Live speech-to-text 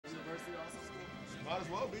Might as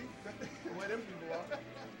well be. The way them people are.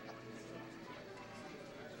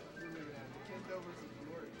 NinKenDo versus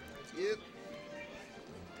Yort. Yep.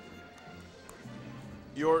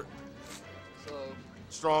 Yort. So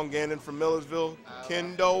Strong Gannon from Millersville.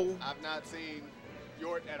 Kendo. I've not seen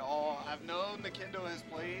Yort at all. I've known NinKenDo has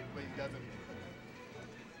played, but he doesn't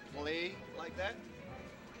play like that.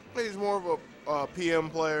 He's more of a PM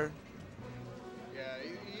player. Yeah,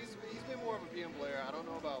 he's been more of a PM player. I don't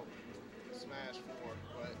know about Smash 4,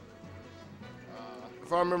 but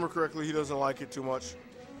if I remember correctly, he doesn't like it too much.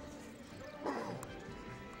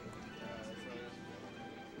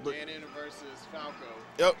 So Gannon versus Falco.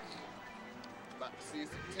 Yep. About to see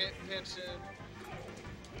some tension.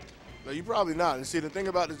 No, you probably not. And see, the thing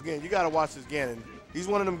about this Gannon, you got to watch this Gannon. He's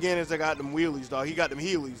one of them Gannons that got them wheelies, dog. He got them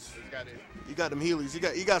heelys. He got them heelys.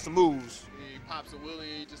 He got some moves. He pops a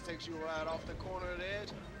wheelie, he just takes you right off the corner of the edge.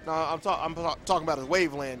 No, I'm talking about his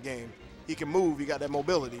Waveland game. He can move. He got that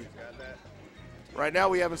mobility. Got that. Right now,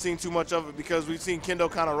 we haven't seen too much of it because we've seen Kendo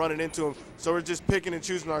kind of running into him. So we're just picking and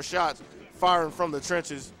choosing our shots, firing from the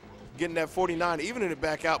trenches, getting that 49, even in it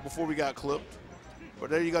back out before we got clipped. But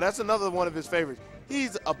there you go. That's another one of his favorites.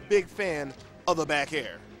 He's a big fan of the back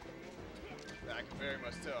air. I can very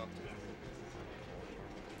much tell.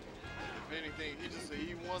 If anything,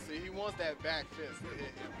 he wants that back fist to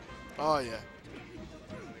hit him. Oh yeah.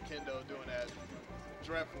 NinKenDo doing that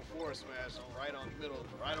dreadful forward smash right on the middle,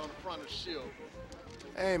 right on the front of the shield.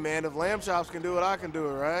 Hey man, if Lamb Chops can do it, I can do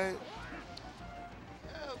it, right?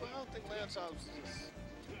 Yeah, but I don't think Lamb Chops just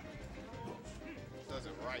does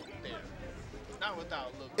it right there. Not without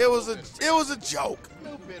a little. It was a joke. A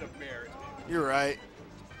little bit of merit. You're right.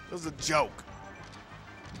 It was a joke.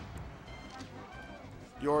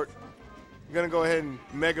 Yort, you're gonna go ahead and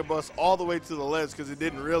mega bust all the way to the ledge because it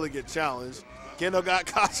didn't really get challenged. Kendo got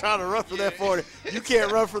caught trying to run for that 40. You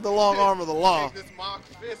can't run for the long arm of the law. Take this mock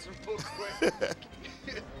fist real quick.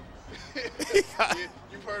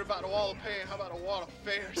 You've heard about the wall of pain. How about the wall of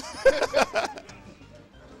fairs?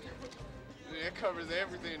 It covers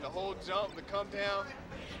everything. The whole jump, the come down.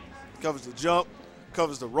 Covers the jump,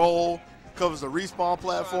 covers the roll, covers the respawn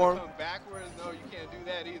platform. Come backwards, no, you can't do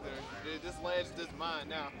that either. This ledge is mine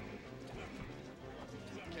now.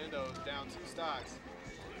 Kendo's down 2 stocks.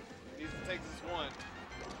 Needs to take this one.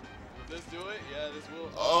 Will this do it? Yeah, this will.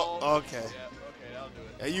 Oh, okay. Yeah, okay, that'll do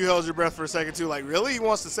it. And you held your breath for a second too, like really? He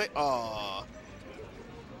wants to say, "Aw."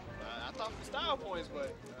 I thought for style points,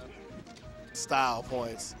 but. Style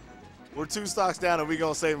points. We're 2 stocks down, and we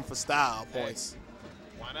gonna save them for style points.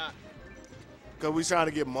 Why not? Cause we trying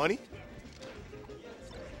to get money.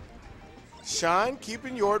 Shine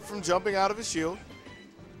keeping Yort from jumping out of his shield.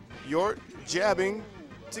 Yort jabbing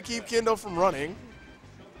to keep Kendo from running.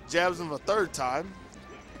 Jabs him a 3rd time.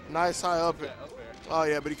 Nice high up. Oh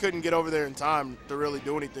yeah, but he couldn't get over there in time to really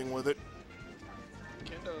do anything with it.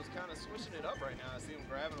 Kendo's kind of switching it up right now. I see him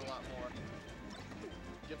grabbing a lot more.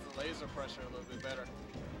 Gets the laser pressure a little bit better.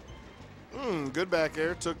 Good back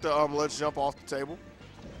air. Took the let's jump off the table.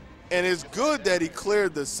 And it's good that he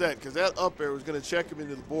cleared the set because that up air was going to check him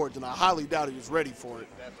into the boards, and I highly doubt he was ready for it.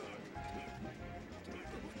 Definitely.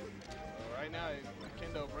 Right now,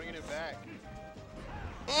 Kendo bringing it back.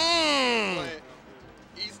 But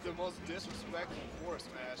he's the most disrespectful forward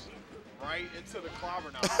smash right into the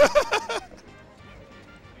clobber now.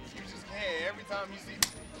 You just can't. Every time you see.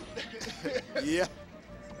 Yeah.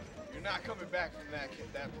 You're not coming back from that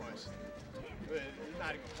punch. It's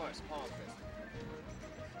not even punch, palm fist.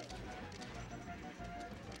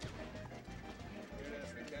 Here it is,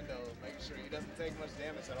 NinKenDo, making sure he doesn't take much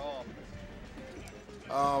damage at all.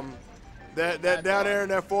 That down air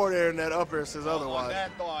and that forward air and that up air says otherwise. On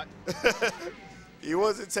that thought. He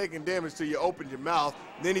wasn't taking damage till you opened your mouth.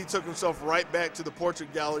 Then he took himself right back to the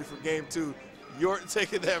portrait gallery for game 2. Yort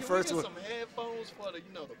taking that first one. Some headphones for the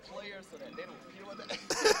players so that they don't feel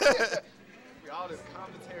that. All this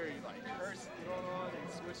commentary, like cursing going on, and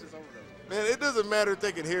switches over them. Man, it doesn't matter if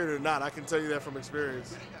they can hear it or not. I can tell you that from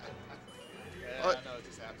experience. Yeah, I know it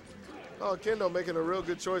just happened. Oh, Kendo making a real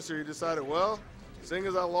good choice here. He decided, well, seeing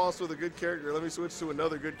as I lost with a good character, let me switch to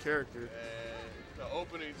another good character. And the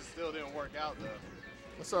opening just still didn't work out, though.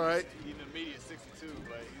 That's all right. He's an immediate 62,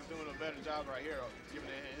 but he's doing a better job right here, giving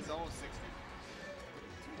it his own 60.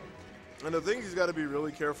 And the thing he's got to be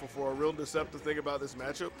really careful for, a real deceptive thing about this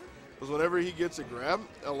matchup, was whenever he gets a grab,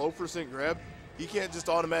 a low percent grab, he can't just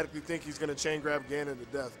automatically think he's going to chain grab Gannon to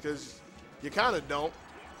death, because you kind of don't.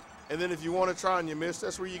 And then if you want to try and you miss,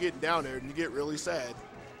 that's where you get down there and you get really sad.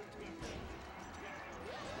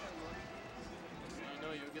 You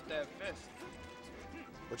know you'll get that fist.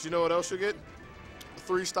 But you know what else you'll get? A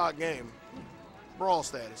 3-stock game. Brawl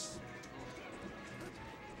status.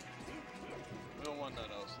 want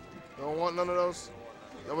none of those. Don't want none of those?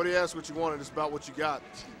 Nobody asked what you wanted. It's about what you got.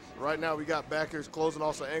 Right now, we got backers closing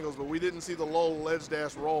off some angles, but we didn't see the low ledge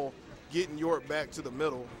dash roll getting Yort back to the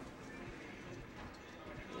middle.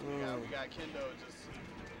 Yeah, we got Kendo just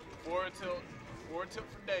forward tilt for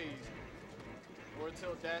days. Forward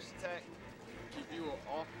tilt dash attack, keep you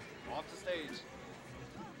off the stage.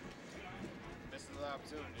 Missing the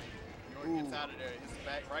opportunity. Yort gets out of there, hits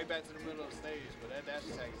right back to the middle of the stage, but that dash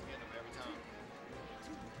attack is getting him every time.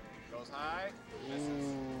 Goes high,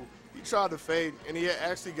 misses. He tried to fade, and he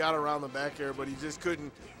actually got around the back air, but he just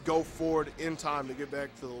couldn't go forward in time to get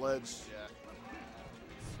back to the ledge. Yeah.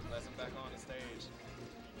 Lets him back on the stage.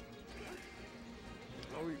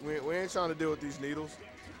 We ain't trying to deal with these needles.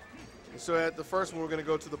 And so at the first one, we're going to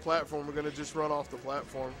go to the platform. We're going to just run off the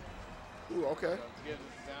platform. Ooh, okay. So give it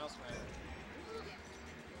down smash.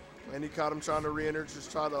 And he caught him trying to re-enter,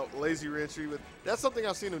 just try the lazy re-entry. But that's something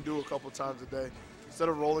I've seen him do a couple times a day. Instead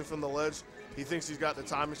of rolling from the ledge, he thinks he's got the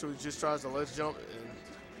timing, so he just tries the ledge jump. And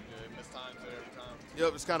Yeah, mistimes it every time.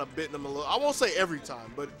 yep, it's kind of bitten him a little. I won't say every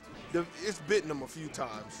time, but it's bitten him a few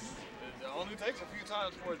times. It only takes a few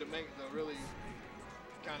times for it to really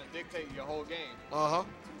kind of dictate your whole game. Uh-huh.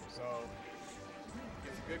 So,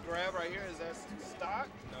 gets a good grab right here. Is that stock?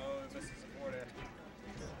 No, it misses the four there.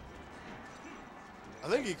 I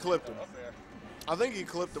think he clipped him. Up there. I think he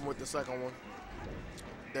clipped him with the second one.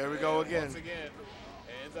 There we go again. Once again,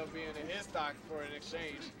 it ends up being in his stock for an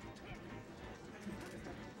exchange.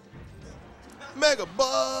 Mega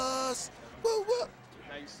bus. Woo, woo.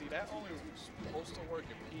 Now you see that only supposed to work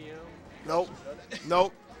in PM. Nope.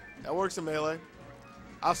 Nope. That works in Melee.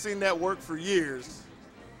 I've seen that work for years.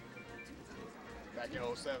 Back in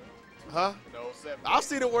 07. Huh? No, 07. I've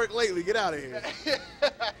seen it work lately. Get out of here.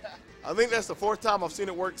 I think that's the fourth time I've seen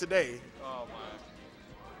it work today. Oh, my.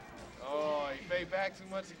 Oh, he fade back too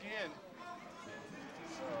much again.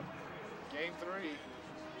 So, game 3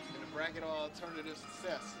 in the bracket all alternative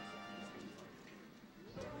success.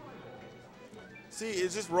 See,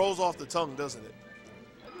 it just rolls off the tongue, doesn't it?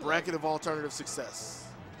 Bracket of alternative success.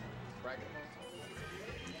 Bracket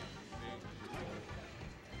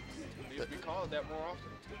needs to be called that more often.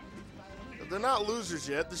 They're not losers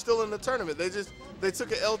yet. They're still in the tournament. They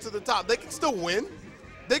took an L to the top. They can still win.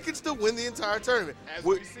 They can still win the entire tournament. As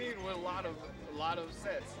we've seen with a lot of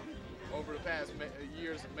sets over the past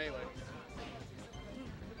years of Melee.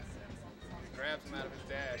 Grabs him out of his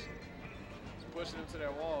dash. He's pushing him to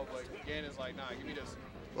that wall, but Gannon's like, nah, give me this.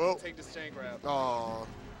 Well, Take this chain grab. Oh.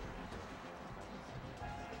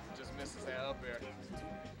 Just misses that up air.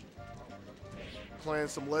 Playing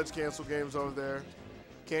some ledge cancel games over there.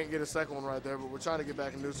 Can't get a second one right there, but we're trying to get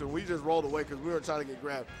back in neutral. We just rolled away because we were trying to get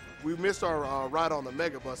grabbed. We missed our ride on the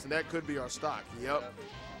Mega Bus, and that could be our stock. Yep.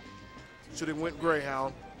 Should have went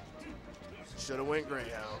Greyhound. Should have went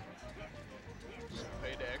Greyhound.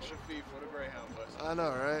 Paid the extra fee for the Greyhound bus. I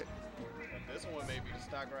know, right? This one may be the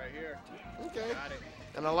stock right here. Okay. Got it.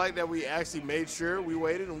 And I like that we actually made sure we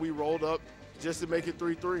waited and we rolled up just to make it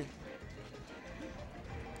 3-3.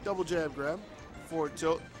 Double jab grab. Forward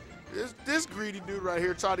tilt. This greedy dude right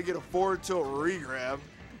here tried to get a forward tilt re-grab.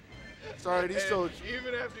 Sorry, he's still.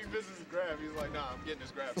 Even after he misses his grab, he's like, nah, I'm getting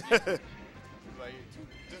this grab again. He's like,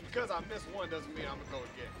 just because I missed one doesn't mean I'm going to go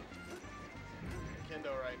again.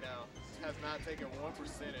 NinKenDo right now has not taken 1%,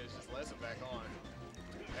 just lets it back on.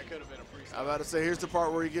 That could have been a pre-stop. I'm about to say, here's the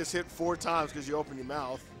part where he gets hit 4 times because you open your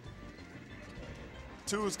mouth.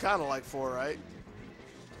 2 is kind of like 4, right?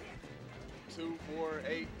 2, 4,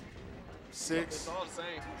 8. 6. It's all the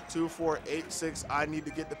same. 2, 4, 8, 6. I need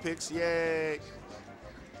to get the picks. Yay.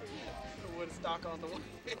 With a stock on the way.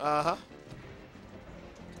 Uh-huh.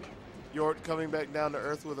 Yort coming back down to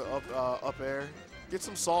earth with an up air. Get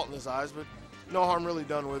some salt in his eyes, but no harm really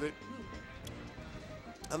done with it.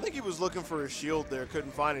 I think he was looking for a shield there,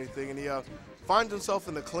 couldn't find anything, and he finds himself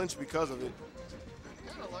in the clinch because of it.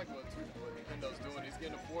 I kind of like what NinKenDo's doing. He's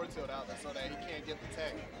getting a forward tilt out there so that he can't get the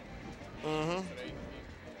tech. Mm-hmm. So that he can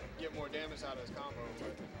get more damage out of his combo.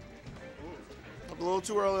 But, ooh. A little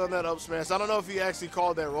too early on that up smash. I don't know if he actually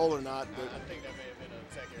called that roll or not, but I think that may have been a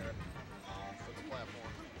tech error for the platform.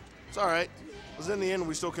 it's all right. Because in the end,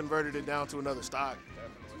 we still converted it down to another stock.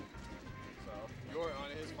 Definitely. So, Yort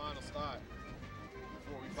on his final stock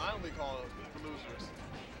before we finally call it the losers.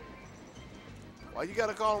 Why you got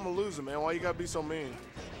to call him a loser, man? Why you got to be so mean? You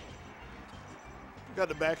got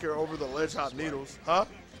the back here over the ledge hot needles. Huh?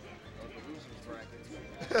 Oh, the losers bracket.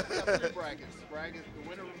 We got 3 brackets. The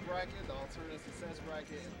winner bracket, the alternative success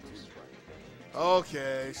bracket, and the losers bracket.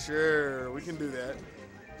 Okay, sure. We can do that. Gets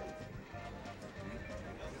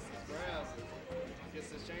his grab.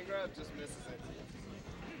 Gets his chain grab, just misses it.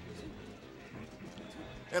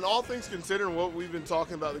 And all things considering what we've been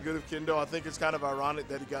talking about, the good of Kendo, I think it's kind of ironic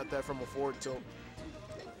that he got that from a forward tilt.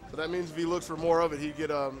 So that means if he looks for more of it, he'd get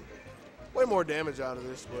way more damage out of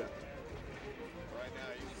this. But right now,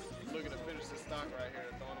 he's looking to finish the stock right here,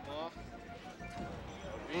 throwing him off.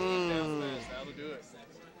 Down smash, that'll do it.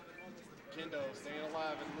 Kendo staying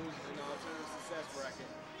alive and losing in the alternative success bracket.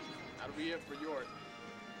 That'll be it for Yort.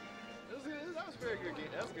 That was a very good game.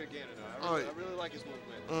 That was a good game though. I really like his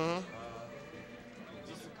movement.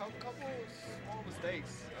 Just a couple small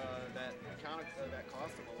mistakes that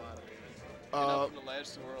cost him a lot of damage. Getting up from the ledge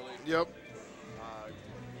too early. Yep.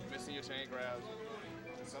 Missing your chain grabs.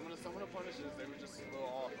 Some of the punishes, they were just a little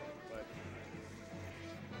off. But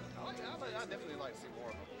I definitely like to see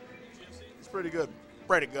more of them. It's pretty good.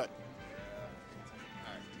 Pretty good.